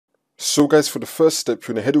So guys, for the first step,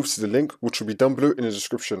 you want to head over to the link, which will be down below in the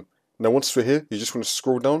description. Now once we're here, you just want to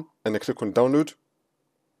scroll down and then click on download.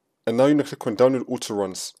 And now you're going to click on download auto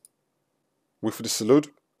runs. Wait for this to load.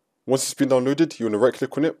 Once it's been downloaded, you want to right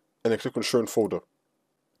click on it and then click on show in folder.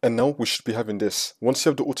 And now we should be having this. Once you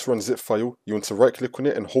have the auto run zip file, you want to right click on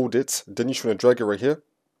it and hold it. Then you just want to drag it right here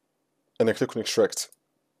and then click on extract.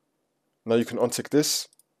 Now you can untick this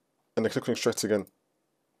and then click on extract again.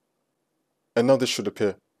 And now this should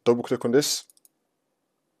appear. Double click on this.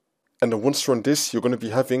 And then once you run this, you're going to be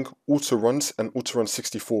having auto runs and auto run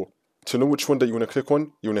 64. To know which one that you want to click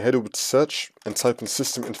on, you want to head over to search and type in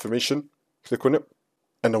system information. Click on it.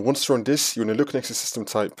 And then once you run this, you want to look next to system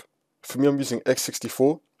type. For me, I'm using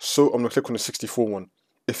x64, so I'm going to click on the 64 one.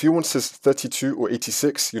 If your one says 32 or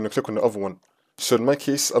 86, you're going to click on the other one. So in my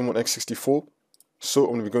case, I'm on x64, so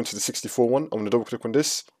I'm going to be going to the 64 one. I'm going to double click on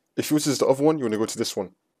this. If yours is the other one, you want to go to this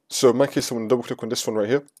one. So in my case, I'm going to double click on this one right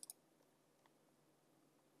here.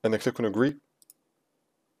 And then click on agree.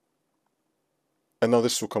 And now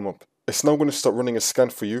this will come up. It's now going to start running a scan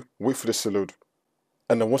for you. Wait for this to load.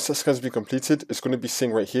 And then once that scan has been completed, it's going to be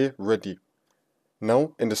saying right here, ready.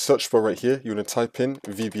 Now, in the search bar right here, you want to type in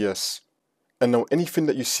VBS. And now anything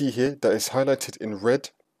that you see here that is highlighted in red,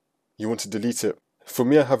 you want to delete it. For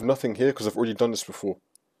me, I have nothing here because I've already done this before.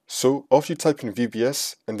 So after you type in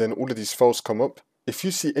VBS and then all of these files come up, if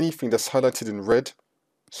you see anything that's highlighted in red,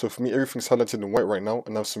 so for me everything's highlighted in white right now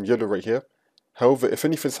and I have some yellow right here. However, if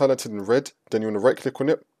anything's highlighted in red, then you want to right click on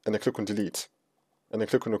it and then click on delete. And then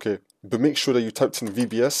click on OK. But make sure that you typed in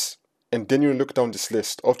VBS and then you want to look down this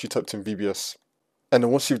list after you typed in VBS. And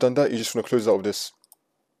then once you've done that, you just want to close out of this.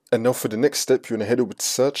 And now for the next step, you want to head over to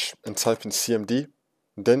search and type in CMD.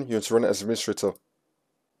 Then you want to run it as administrator.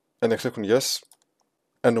 And then click on yes.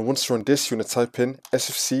 And then once you run this, you want to type in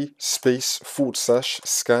sfc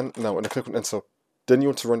 /scan now and then click on enter. Then you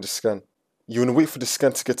want to run the scan. You want to wait for the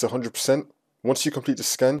scan to get to 100%. Once you complete the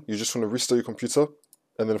scan, you just want to restart your computer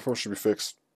and then the problem should be fixed.